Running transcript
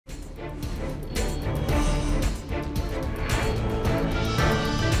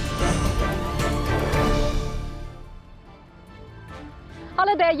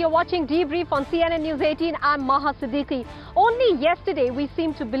there, you're watching Debrief on CNN News 18. I'm Maha Siddiqui. Only yesterday we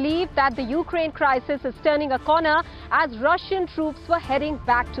seemed to believe that the Ukraine crisis is turning a corner as Russian troops were heading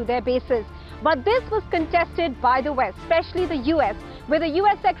back to their bases. But this was contested by the West, especially the US, with the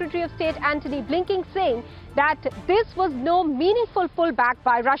US Secretary of State Antony Blinken saying that this was no meaningful pullback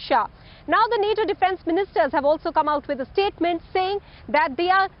by Russia. Now the NATO defense ministers have also come out with a statement saying that they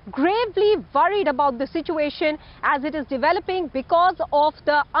are gravely worried about the situation as it is developing because of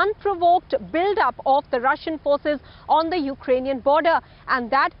the unprovoked build-up of the Russian forces on the Ukrainian border, and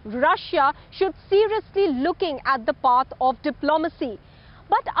that Russia should seriously looking at the path of diplomacy.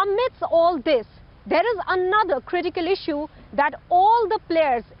 But amidst all this, there is another critical issue that all the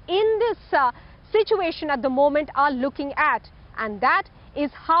players in this situation at the moment are looking at, and that is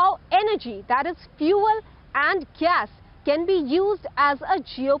how energy, that is fuel and gas, can be used as a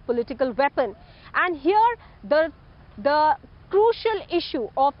geopolitical weapon. And here the crucial issue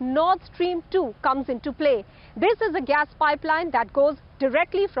of Nord Stream 2 comes into play. This is a gas pipeline that goes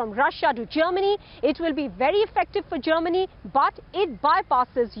directly from Russia to Germany. It will be very effective for Germany, but it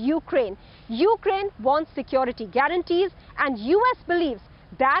bypasses Ukraine. Ukraine wants security guarantees, and US believes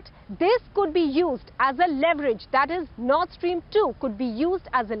that this could be used as a leverage, that is Nord Stream 2 could be used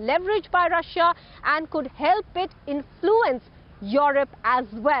as a leverage by Russia and could help it influence Europe as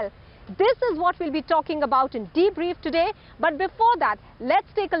well. This is what we'll be talking about in Debrief today. But before that, let's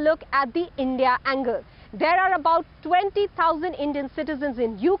take a look at the India angle. There are about 20,000 Indian citizens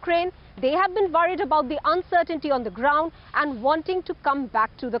in Ukraine. They have been worried about the uncertainty on the ground and wanting to come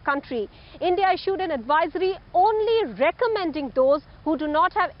back to the country. India issued an advisory only recommending those who do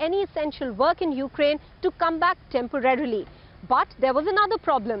not have any essential work in Ukraine to come back temporarily. But there was another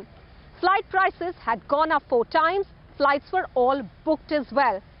problem. Flight prices had gone up 4 times. Flights were all booked as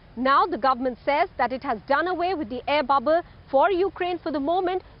well. Now the government says that it has done away with the air bubble for Ukraine for the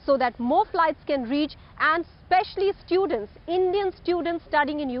moment so that more flights can reach, and especially students, Indian students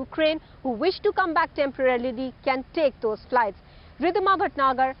studying in Ukraine who wish to come back temporarily can take those flights. Ridhima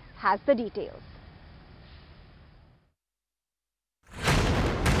Bhatnagar has the details.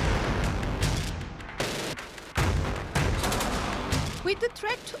 With the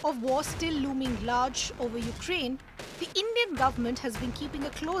threat of war still looming large over Ukraine, the Indian government has been keeping a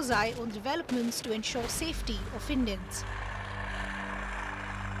close eye on developments to ensure safety of Indians.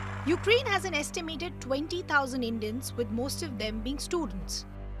 Ukraine has an estimated 20,000 Indians, with most of them being students.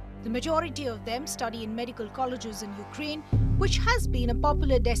 The majority of them study in medical colleges in Ukraine, which has been a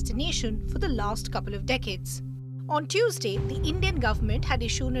popular destination for the last couple of decades. On Tuesday, the Indian government had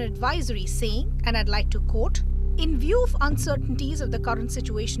issued an advisory saying, and I'd like to quote, "In view of uncertainties of the current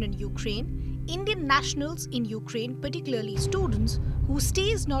situation in Ukraine, Indian nationals in Ukraine, particularly students, whose stay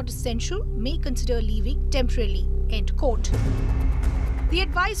is not essential, may consider leaving temporarily." End quote. The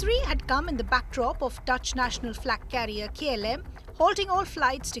advisory had come in the backdrop of Dutch national flag carrier KLM halting all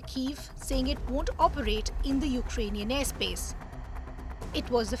flights to Kyiv, saying it won't operate in the Ukrainian airspace.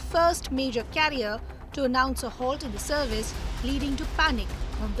 It was the first major carrier to announce a halt in the service, leading to panic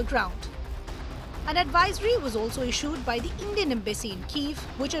on the ground. An advisory was also issued by the Indian Embassy in Kyiv,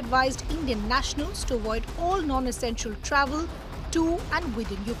 which advised Indian nationals to avoid all non-essential travel to and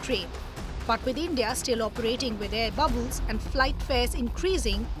within Ukraine. But with India still operating with air bubbles and flight fares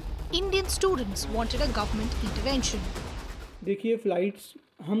increasing, Indian students wanted a government intervention. देखिए flights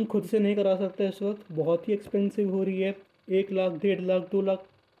हम खुद से नहीं करा सकते, इस वक्त बहुत ही एक्सपेंसिव हो रही है। 1 लाख, 1.5 लाख, 2 लाख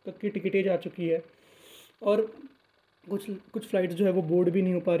तक की टिकटें जा चुकी है, और कुछ फ़्लाइट्स जो है वो बोर्ड भी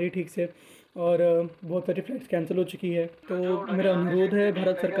नहीं हो पा रही ठीक से, और बहुत सारी फ़्लाइट्स कैंसिल हो चुकी है। तो मेरा अनुरोध है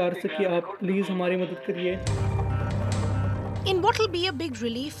भारत सरकार से कि आप प्लीज़ हमारी मदद करिए। In what will be a big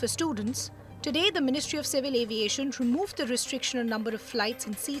relief for students, today the Ministry of Civil Aviation removed the restriction on number of flights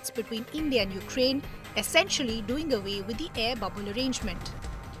and seats between India and Ukraine, essentially doing away with the air bubble arrangement.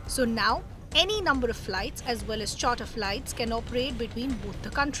 So now, any number of flights as well as charter flights can operate between both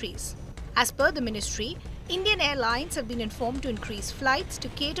the countries. As per the ministry, Indian airlines have been informed to increase flights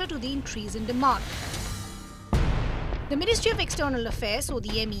to cater to the increase in demand. The Ministry of External Affairs, or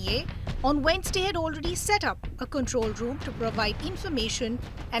the MEA, on Wednesday had already set up a control room to provide information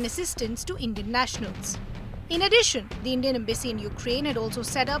and assistance to Indian nationals. In addition, the Indian Embassy in Ukraine had also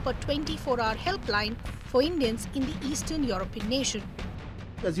set up a 24-hour helpline for Indians in the Eastern European nation.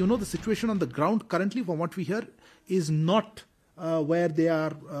 As you know, the situation on the ground currently, from what we hear, is not where they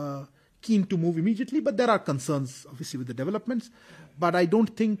are keen to move immediately, but there are concerns, obviously, with the developments. But I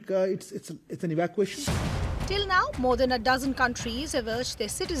don't think it's an evacuation. Till now, more than a dozen countries have urged their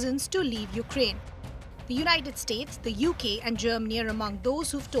citizens to leave Ukraine. The United States, the UK and Germany are among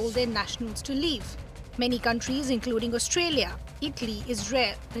those who've told their nationals to leave. Many countries, including Australia, Italy,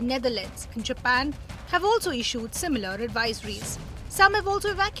 Israel, the Netherlands, and Japan, have also issued similar advisories. Some have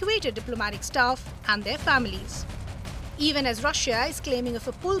also evacuated diplomatic staff and their families. Even as Russia is claiming of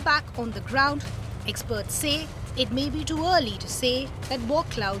a pullback on the ground, experts say it may be too early to say that war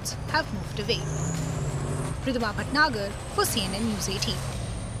clouds have moved away. Ridhima Bhatnagar for CNN News 18.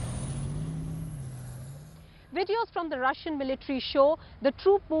 Videos from the Russian military show the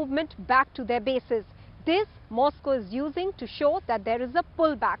troop movement back to their bases. This Moscow is using to show that there is a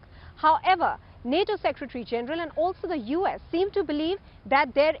pullback. However, NATO Secretary General and also the US seem to believe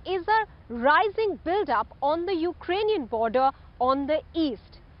that there is a rising build-up on the Ukrainian border on the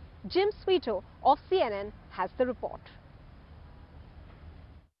east. Jim Sweeto of CNN has the report.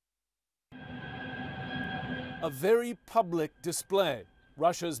 A very public display.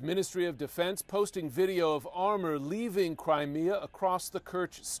 Russia's Ministry of Defense posting video of armor leaving Crimea across the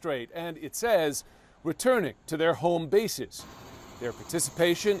Kerch Strait, and it says, returning to their home bases. Their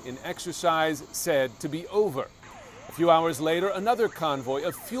participation in exercise said to be over. A few hours later, another convoy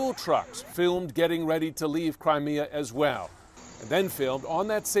of fuel trucks filmed getting ready to leave Crimea as well, and then filmed on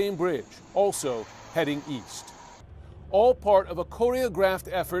that same bridge, also heading east. All part of a choreographed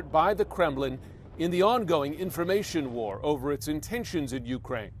effort by the Kremlin in the ongoing information war over its intentions in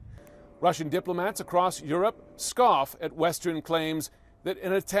Ukraine. Russian diplomats across Europe scoff at Western claims that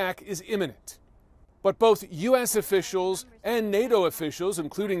an attack is imminent. But both U.S. officials and NATO officials,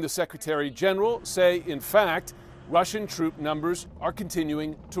 including the Secretary General, say, in fact, Russian troop numbers are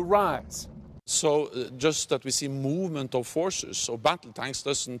continuing to rise. So just that we see movement of forces, so battle tanks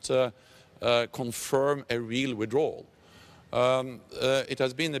doesn't confirm a real withdrawal. It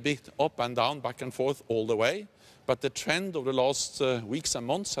has been a bit up and down, back and forth all the way, but the trend of the last weeks and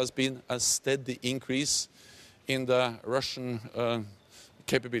months has been a steady increase in the Russian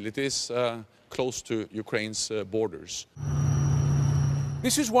capabilities close to Ukraine's borders.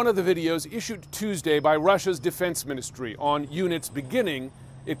 This is one of the videos issued Tuesday by Russia's defense ministry on units beginning,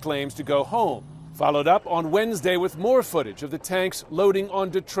 it claims, to go home. Followed up on Wednesday with more footage of the tanks loading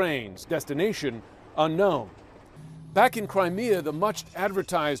onto trains, destination unknown. Back in Crimea, the much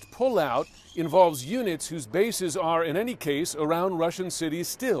advertised pullout involves units whose bases are, in any case, around Russian cities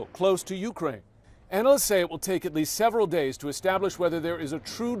still close to Ukraine. Analysts say it will take at least several days to establish whether there is a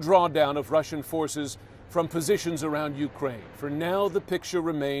true drawdown of Russian forces from positions around Ukraine. For now, the picture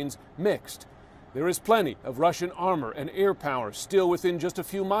remains mixed. There is plenty of Russian armor and air power still within just a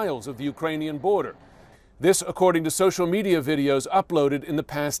few miles of the Ukrainian border. This, according to social media videos uploaded in the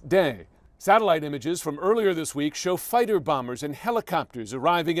past day. Satellite images from earlier this week show fighter bombers and helicopters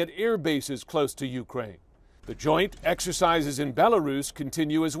arriving at air bases close to Ukraine. The joint exercises in Belarus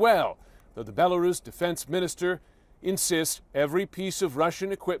continue as well, though the Belarus defense minister insists every piece of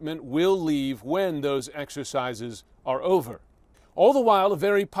Russian equipment will leave when those exercises are over. All the while, a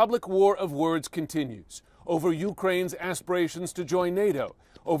very public war of words continues over Ukraine's aspirations to join NATO,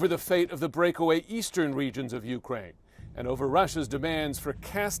 over the fate of the breakaway eastern regions of Ukraine, and over Russia's demands for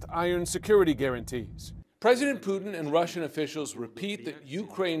cast iron security guarantees. President Putin and Russian officials repeat that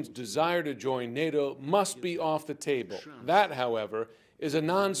Ukraine's desire to join NATO must be off the table. That, however, is a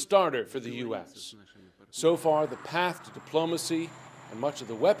non-starter for the U.S. So far, the path to diplomacy and much of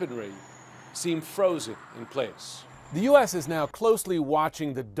the weaponry seem frozen in place. The U.S. is now closely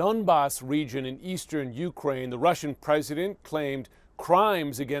watching the Donbas region in eastern Ukraine. The Russian president claimed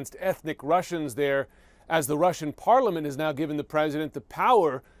crimes against ethnic Russians there, as the Russian parliament has now given the president the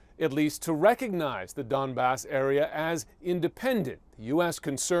power, at least, to recognize the Donbas area as independent. The U.S.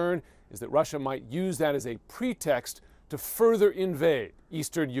 concern is that Russia might use that as a pretext to further invade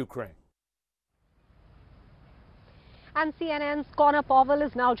eastern Ukraine. And CNN's Connor Powell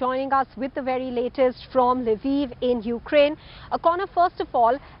is now joining us with the very latest from Lviv in Ukraine. Connor, first of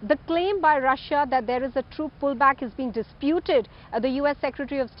all, the claim by Russia that there is a troop pullback is being disputed. The U.S.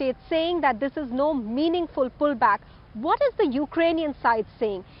 Secretary of State saying that this is no meaningful pullback. What is the Ukrainian side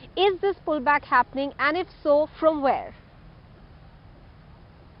saying? Is this pullback happening, and if so, from where?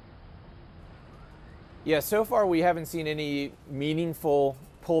 Yeah, so far we haven't seen any meaningful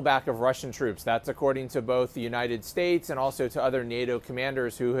pullback of Russian troops. That's according to both the United States and also to other NATO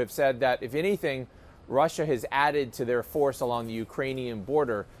commanders who have said that, if anything, Russia has added to their force along the Ukrainian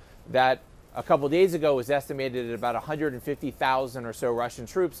border. That a couple days ago was estimated at about 150,000 or so Russian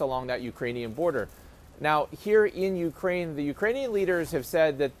troops along that Ukrainian border. Now, here in Ukraine, the Ukrainian leaders have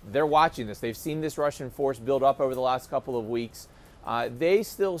said that they're watching this. They've seen this Russian force build up over the last couple of weeks. They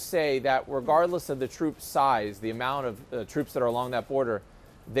still say that regardless of the troop size, the amount of troops that are along that border,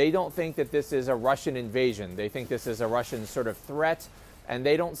 they don't think that this is a Russian invasion. They think this is a Russian sort of threat, and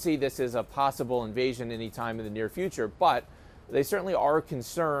they don't see this as a possible invasion anytime in the near future, but they certainly are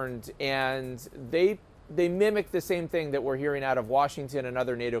concerned, and they mimic the same thing that we're hearing out of Washington and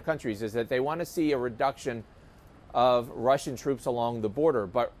other NATO countries, is that they want to see a reduction of Russian troops along the border.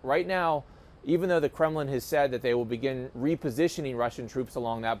 But right now, even though the Kremlin has said that they will begin repositioning Russian troops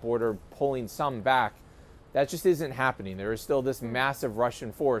along that border, pulling some back, that just isn't happening. There is still this massive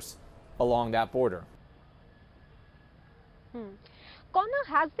Russian force along that border. Connor,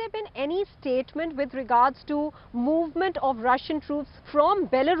 has there been any statement with regards to movement of Russian troops from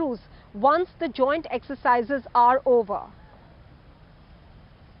Belarus once the joint exercises are over?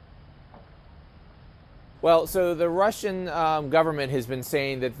 Well, so the Russian government has been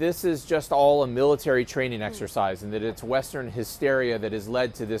saying that this is just all a military training exercise, and that it's Western hysteria that has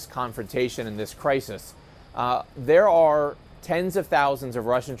led to this confrontation and this crisis. There are tens of thousands of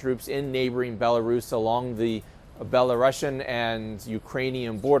Russian troops in neighboring Belarus along the Belarusian and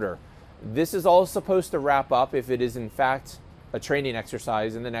Ukrainian border. This is all supposed to wrap up, if it is in fact a training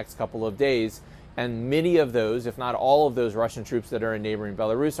exercise, in the next couple of days. And many of those, if not all of those Russian troops that are in neighboring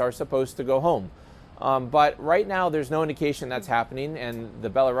Belarus are supposed to go home. But right now there's no indication that's happening, and the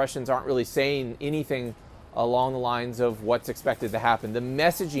Belarusians aren't really saying anything along the lines of what's expected to happen. The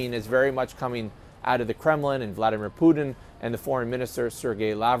messaging is very much coming out of the Kremlin and Vladimir Putin and the foreign minister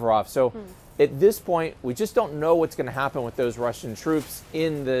Sergei Lavrov. So at this point, we just don't know what's going to happen with those Russian troops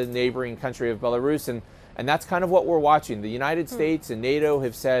in the neighboring country of Belarus, and that's kind of what we're watching. The United States and NATO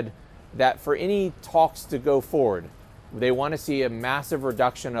have said that for any talks to go forward, they want to see a massive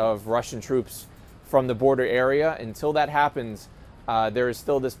reduction of Russian troops from the border area. Until that happens, there is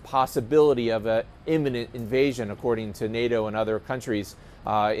still this possibility of an imminent invasion, according to NATO and other countries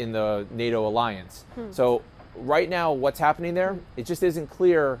in the NATO alliance. So right now, what's happening there, it just isn't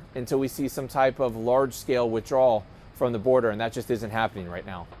clear until we see some type of large-scale withdrawal from the border, and that just isn't happening right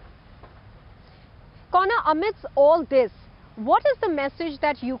now. Connor, amidst all this, what is the message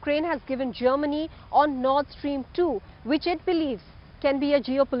that Ukraine has given Germany on Nord Stream 2, which it believes can be a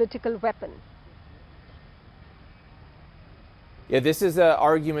geopolitical weapon? Yeah, this is an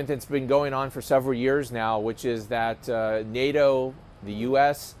argument that's been going on for several years now, which is that NATO, the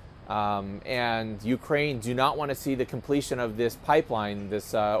U.S., and Ukraine do not want to see the completion of this pipeline,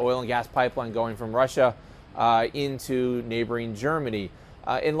 this oil and gas pipeline going from Russia into neighboring Germany.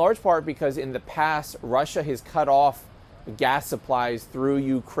 In large part because in the past, Russia has cut off gas supplies through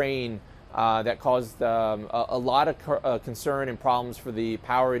Ukraine that caused a lot of concern and problems for the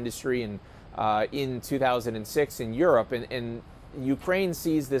power industry in 2006 in Europe. And Ukraine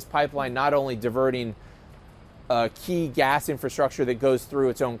sees this pipeline not only diverting key gas infrastructure that goes through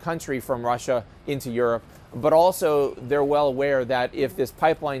its own country from Russia into Europe, but also they're well aware that if this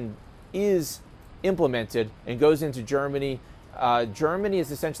pipeline is implemented and goes into Germany, Germany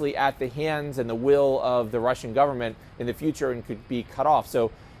is essentially at the hands and the will of the Russian government in the future and could be cut off.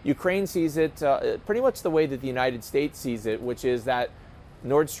 So Ukraine sees it pretty much the way that the United States sees it, which is that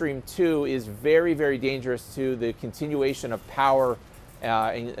Nord Stream 2 is very, very dangerous to the continuation of power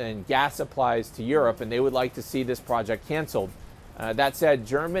and gas supplies to Europe, and they would like to see this project canceled. That said,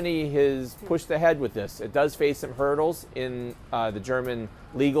 Germany has pushed ahead with this. It does face some hurdles in the German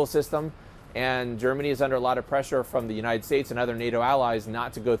legal system, and Germany is under a lot of pressure from the United States and other NATO allies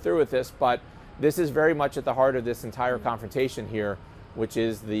not to go through with this, but this is very much at the heart of this entire confrontation here, which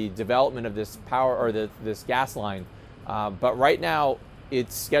is the development of this power, or this gas line. But right now,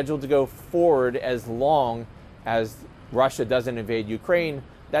 it's scheduled to go forward as long as Russia doesn't invade Ukraine.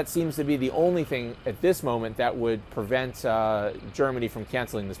 That seems to be the only thing at this moment that would prevent Germany from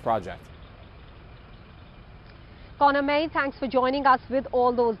canceling this project. Connor May, thanks for joining us with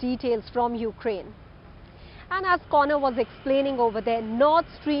all those details from Ukraine. And as Connor was explaining over there, Nord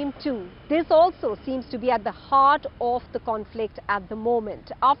Stream 2, this also seems to be at the heart of the conflict at the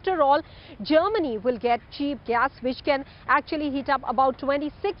moment. After all, Germany will get cheap gas, which can actually heat up about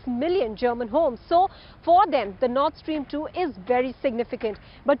 26 million German homes. So for them, the Nord Stream 2 is very significant.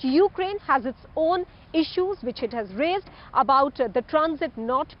 But Ukraine has its own issues which it has raised about the transit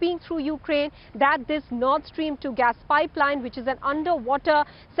not being through Ukraine, that this Nord Stream 2 gas pipeline, which is an underwater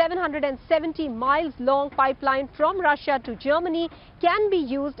 770 miles long pipeline from Russia to Germany, can be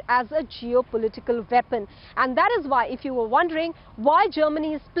used as a geopolitical weapon. And that is why, if you were wondering why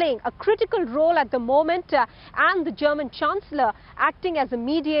Germany is playing a critical role at the moment and the German Chancellor acting as a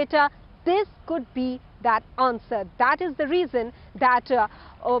mediator, this could be that answer. That is the reason that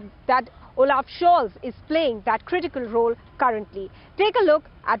Olaf Scholz is playing that critical role currently. Take a look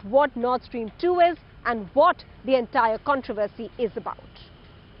at what Nord Stream 2 is and what the entire controversy is about.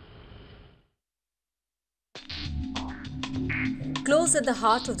 Close at the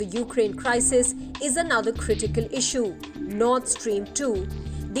heart of the Ukraine crisis is another critical issue, Nord Stream 2,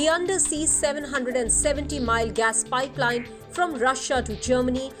 the undersea 770-mile gas pipeline from Russia to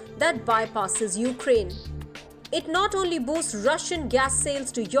Germany that bypasses Ukraine. It not only boosts Russian gas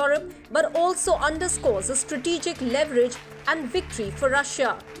sales to Europe, but also underscores a strategic leverage and victory for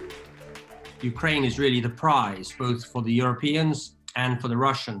Russia. Ukraine is really the prize, both for the Europeans and for the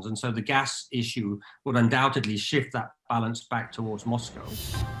Russians, and so the gas issue would undoubtedly shift that balance back towards Moscow.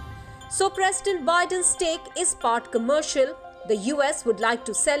 So President Biden's stake is part commercial. The US would like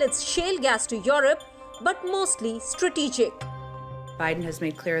to sell its shale gas to Europe, but mostly strategic. Biden has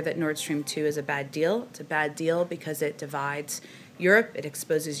made clear that Nord Stream 2 is a bad deal. It's a bad deal because it divides Europe, it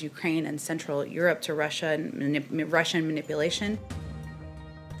exposes Ukraine and Central Europe to Russian manipulation.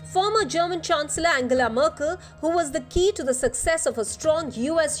 Former German Chancellor Angela Merkel, who was the key to the success of a strong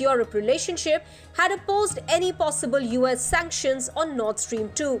US-Europe relationship, had opposed any possible US sanctions on Nord Stream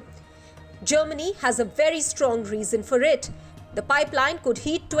 2. Germany has a very strong reason for it. The pipeline could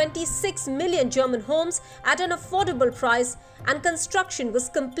heat 26 million German homes at an affordable price, and construction was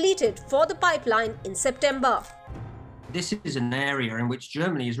completed for the pipeline in September. This is an area in which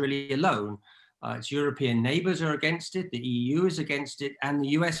Germany is really alone. Its European neighbours are against it, the EU is against it, and the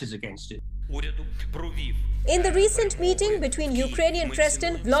US is against it. In the recent meeting between Ukrainian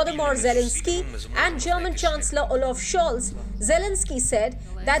President Volodymyr Zelensky and German Chancellor Olaf Scholz, Zelensky said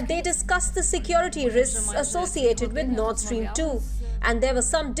that they discussed the security risks associated with Nord Stream 2, and there were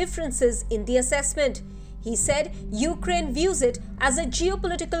some differences in the assessment. He said Ukraine views it as a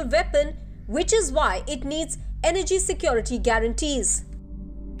geopolitical weapon, which is why it needs energy security guarantees.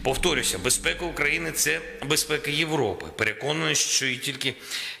 Повторюся, безпека України – це безпека Європи. Переконаний, що і тільки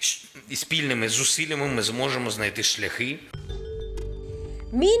спільними зусиллями ми зможемо знайти шляхи.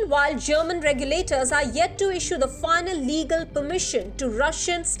 Meanwhile, German regulators are yet to issue the final legal permission to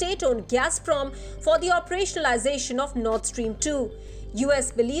Russian state-owned Gazprom for the operationalization of Nord Stream 2.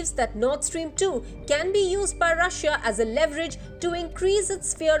 US believes that Nord Stream 2 can be used by Russia as a leverage to increase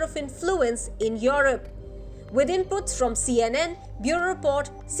its sphere of influence in Europe. With inputs from CNN, Bureau Report,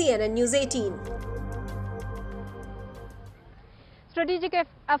 CNN News 18. Strategic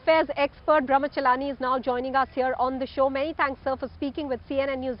Affairs expert Brahmachalani is now joining us here on the show. Many thanks, sir, for speaking with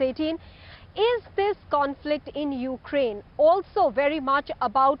CNN News 18. Is this conflict in Ukraine also very much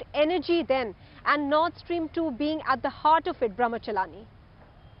about energy then, and Nord Stream 2 being at the heart of it, Brahmachalani?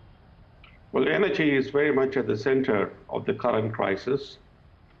 Well, energy is very much at the center of the current crisis.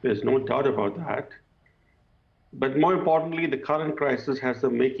 There's no doubt about that. But more importantly, the current crisis has the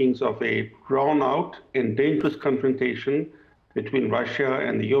makings of a drawn-out and dangerous confrontation between Russia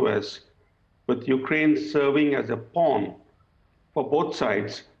and the US, with Ukraine serving as a pawn for both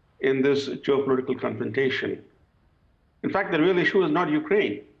sides in this geopolitical confrontation. In fact, the real issue is not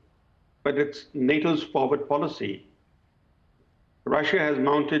Ukraine, but it's NATO's forward policy. Russia has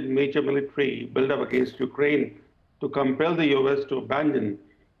mounted major military buildup against Ukraine to compel the US to abandon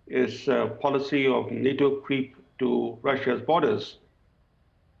its policy of NATO creep to Russia's borders.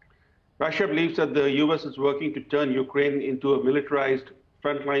 Russia believes that the US is working to turn Ukraine into a militarized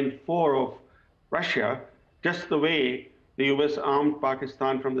frontline foe of Russia, just the way the US armed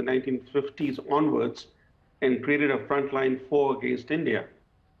Pakistan from the 1950s onwards and created a frontline foe against India.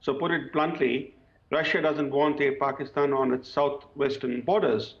 So put it bluntly, Russia doesn't want a Pakistan on its southwestern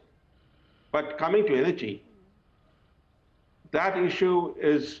borders. But coming to energy, that issue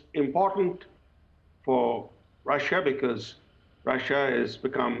is important for Russia because Russia has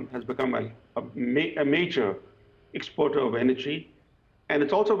become a major exporter of energy. And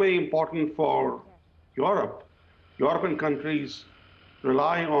it's also very important for Europe. European countries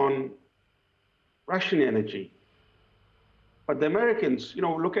rely on Russian energy. But the Americans,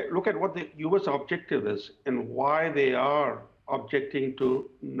 look at what the US objective is and why they are objecting to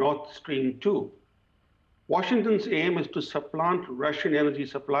Nord Stream 2. Washington's aim is to supplant Russian energy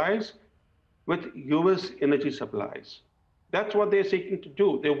supplies with US energy supplies. That's what they're seeking to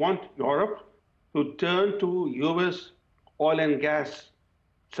do. They want Europe to turn to US oil and gas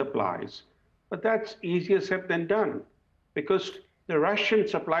supplies. But that's easier said than done because the Russian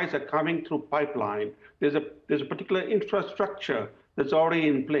supplies are coming through pipeline. There's a particular infrastructure that's already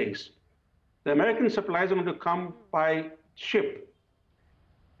in place. The American supplies are going to come by ship.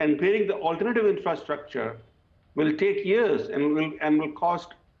 And creating the alternative infrastructure will take years and will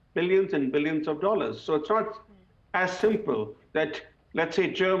cost billions and billions of dollars. So it's not as simple that, let's say,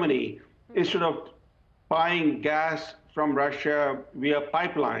 Germany, instead of buying gas from Russia via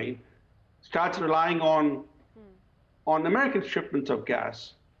pipeline, starts relying on American shipments of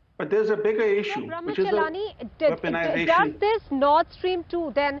gas. But there's a bigger issue, which is the weaponization. Does this Nord Stream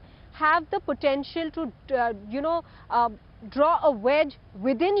 2 then have the potential to, draw a wedge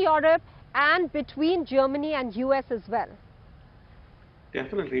within Europe and between Germany and US as well?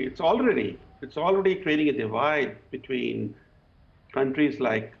 Definitely. It's already creating a divide between countries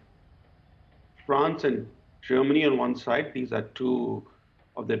like France and Germany on one side. These are two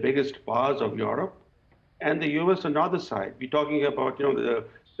of the biggest powers of Europe, and the US on the other side. We're talking about,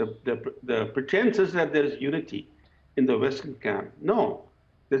 the pretense is that there is unity in the Western camp. No,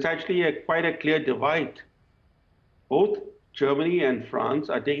 there's actually quite a clear divide. Both Germany and France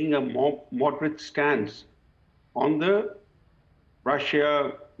are taking a more moderate stance on the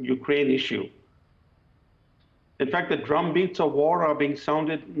Russia-Ukraine issue. In fact, the drumbeats of war are being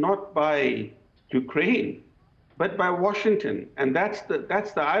sounded not by Ukraine, but by Washington. And that's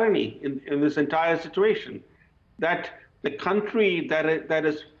the irony in this entire situation, that the country that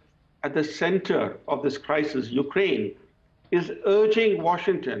is at the center of this crisis, Ukraine, is urging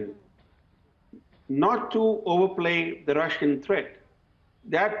Washington not to overplay the Russian threat.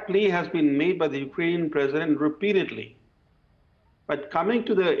 That plea has been made by the Ukrainian president repeatedly. But coming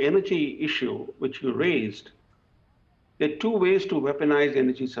to the energy issue, which you raised, there are two ways to weaponize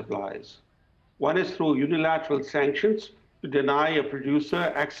energy supplies. One is through unilateral sanctions to deny a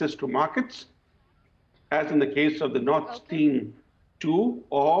producer access to markets, as in the case of the Nord Stream 2,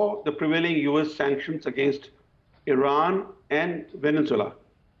 or the prevailing US sanctions against Iran and Venezuela.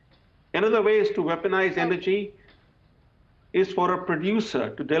 Another way is to weaponize energy is for a producer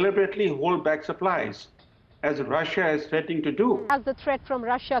to deliberately hold back supplies, as Russia is threatening to do. As the threat from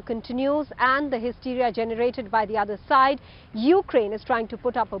Russia continues and the hysteria generated by the other side, Ukraine is trying to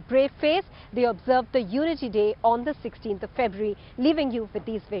put up a brave face. They observed the Unity Day on the 16th of February, leaving you with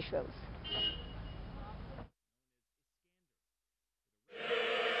these visuals.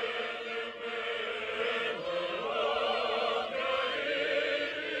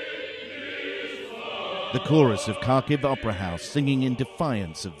 The chorus of Kharkiv Opera House singing in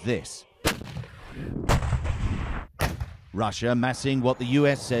defiance of this. Russia massing what the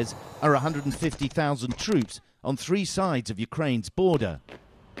US says are 150,000 troops on three sides of Ukraine's border.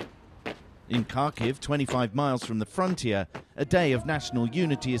 In Kharkiv, 25 miles from the frontier, a day of national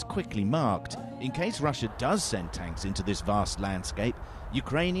unity is quickly marked. In case Russia does send tanks into this vast landscape,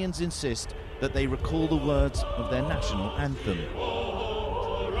 Ukrainians insist that they recall the words of their national anthem.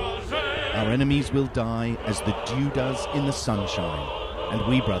 Our enemies will die as the dew does in the sunshine, and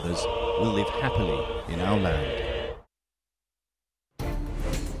we, brothers, will live happily in our land.